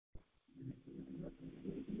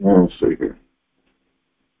Let's see here.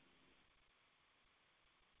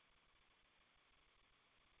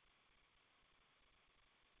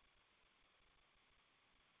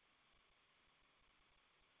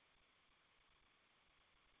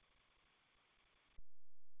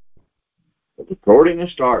 The recording has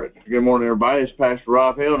started. Good morning, everybody. It's Pastor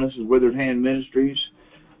Rob Hill, and this is Withered Hand Ministries,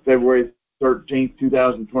 February 13th,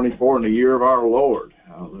 2024, in the year of our Lord.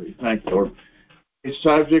 Hallelujah. Thank you, Lord. It's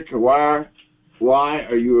subject, why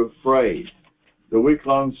are you afraid? The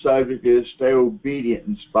week-long subject is stay obedient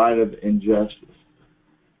in spite of injustice.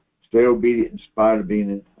 Stay obedient in spite of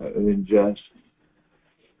being unjust.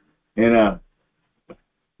 And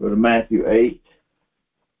go to Matthew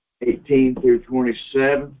 8:18 through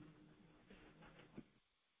 27.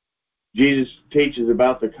 Jesus teaches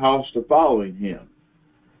about the cost of following him.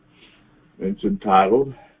 It's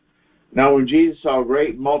entitled, Now when Jesus saw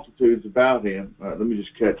great multitudes about him, let me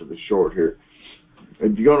just cut to the short here.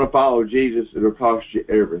 If you're going to follow Jesus, it'll cost you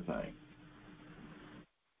everything.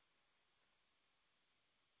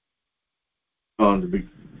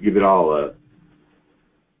 Give it all up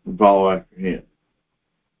and follow after him.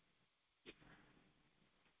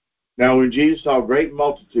 Now when Jesus saw great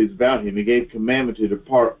multitudes about him, he gave commandment to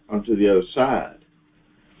depart unto the other side.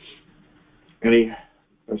 And a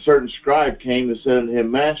certain scribe came and said unto him,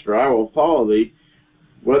 Master, I will follow thee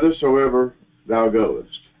whithersoever thou goest.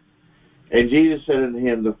 And Jesus said unto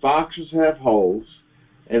him, The foxes have holes,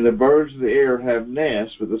 and the birds of the air have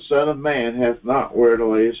nests, but the Son of Man hath not where to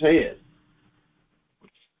lay his head.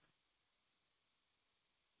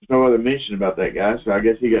 There's no other mention about that guy, so I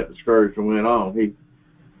guess he got discouraged and went on.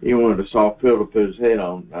 He wanted a soft pillow to put his head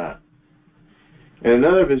on tonight. And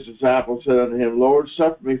another of his disciples said unto him, Lord,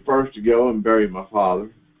 suffer me first to go and bury my father.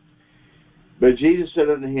 But Jesus said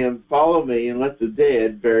unto him, Follow me, and let the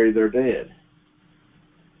dead bury their dead.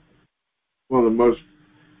 One of the most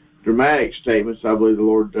dramatic statements I believe the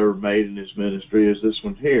Lord ever made in his ministry is this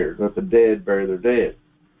one here, let the dead bury their dead.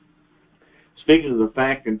 Speaking of the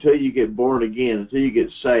fact, until you get born again, until you get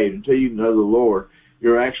saved, until you know the Lord,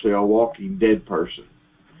 you're actually a walking dead person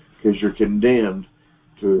because you're condemned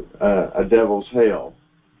to a devil's hell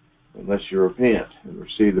unless you repent and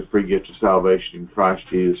receive the free gift of salvation in Christ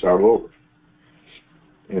Jesus our Lord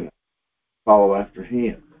and follow after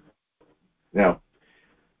him. Now,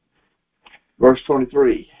 verse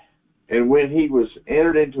 23, and when he was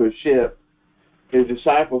entered into a ship, his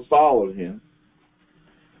disciples followed him.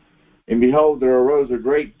 And behold, there arose a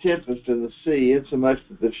great tempest in the sea, insomuch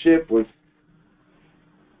that the ship was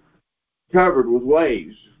covered with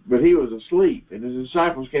waves, but he was asleep. And his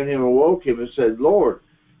disciples came to him and woke him and said, Lord,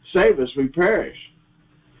 save us, we perish.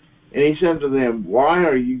 And he said to them, Why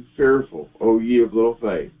are you fearful, O ye of little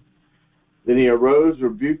faith? Then he arose,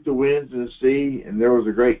 rebuked the winds and the sea, and there was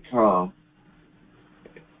a great calm.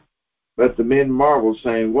 But the men marveled,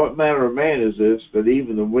 saying, What manner of man is this, that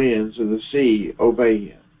even the winds and the sea obey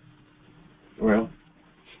him? Well,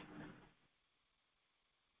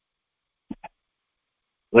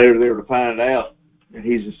 later they were to find out that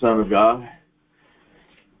he's the Son of God,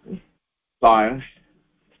 Messiah,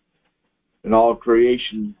 and all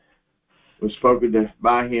creation was spoken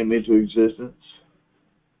by him into existence.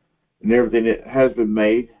 And everything that has been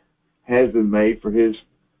made for his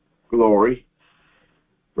glory,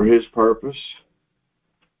 for his purpose,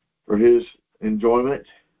 for his enjoyment.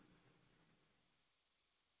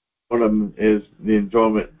 One of them is the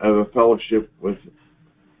enjoyment of a fellowship with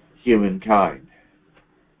humankind,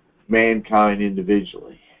 mankind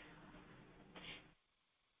individually.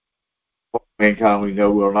 Mankind we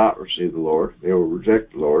know will not receive the Lord. They will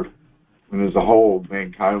reject the Lord. And as a whole,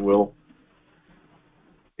 mankind will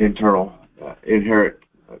inherit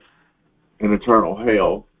an eternal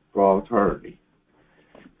hell for all eternity.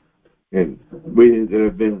 And we that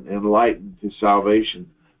have been enlightened to salvation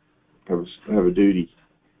have a duty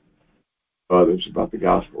to others about the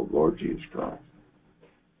gospel of the Lord Jesus Christ.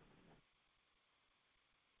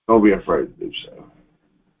 Don't be afraid to do so.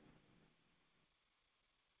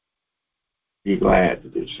 Be glad to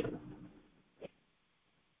do so.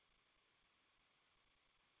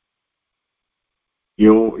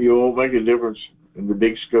 You won't make a difference in the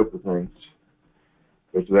big scope of things.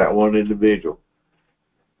 But to that one individual,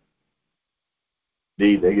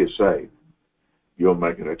 indeed, they get saved, you'll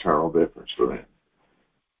make an eternal difference for them.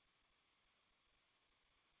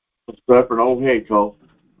 Let's put up an old head cold.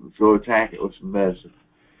 Let's go attack it with some medicine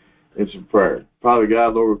and some prayer. Father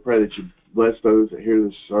God, Lord, we pray that you bless those that hear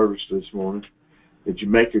this service this morning, that you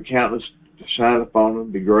make your countenance to shine upon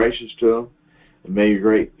them, be gracious to them, and may your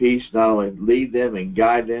great peace not only lead them and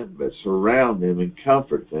guide them, but surround them and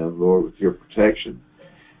comfort them, Lord, with your protection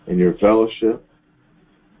and your fellowship.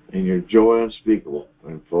 and your joy unspeakable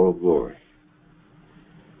and full of glory,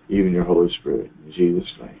 even your Holy Spirit. In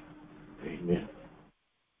Jesus' name, amen.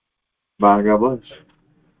 Bye. God bless.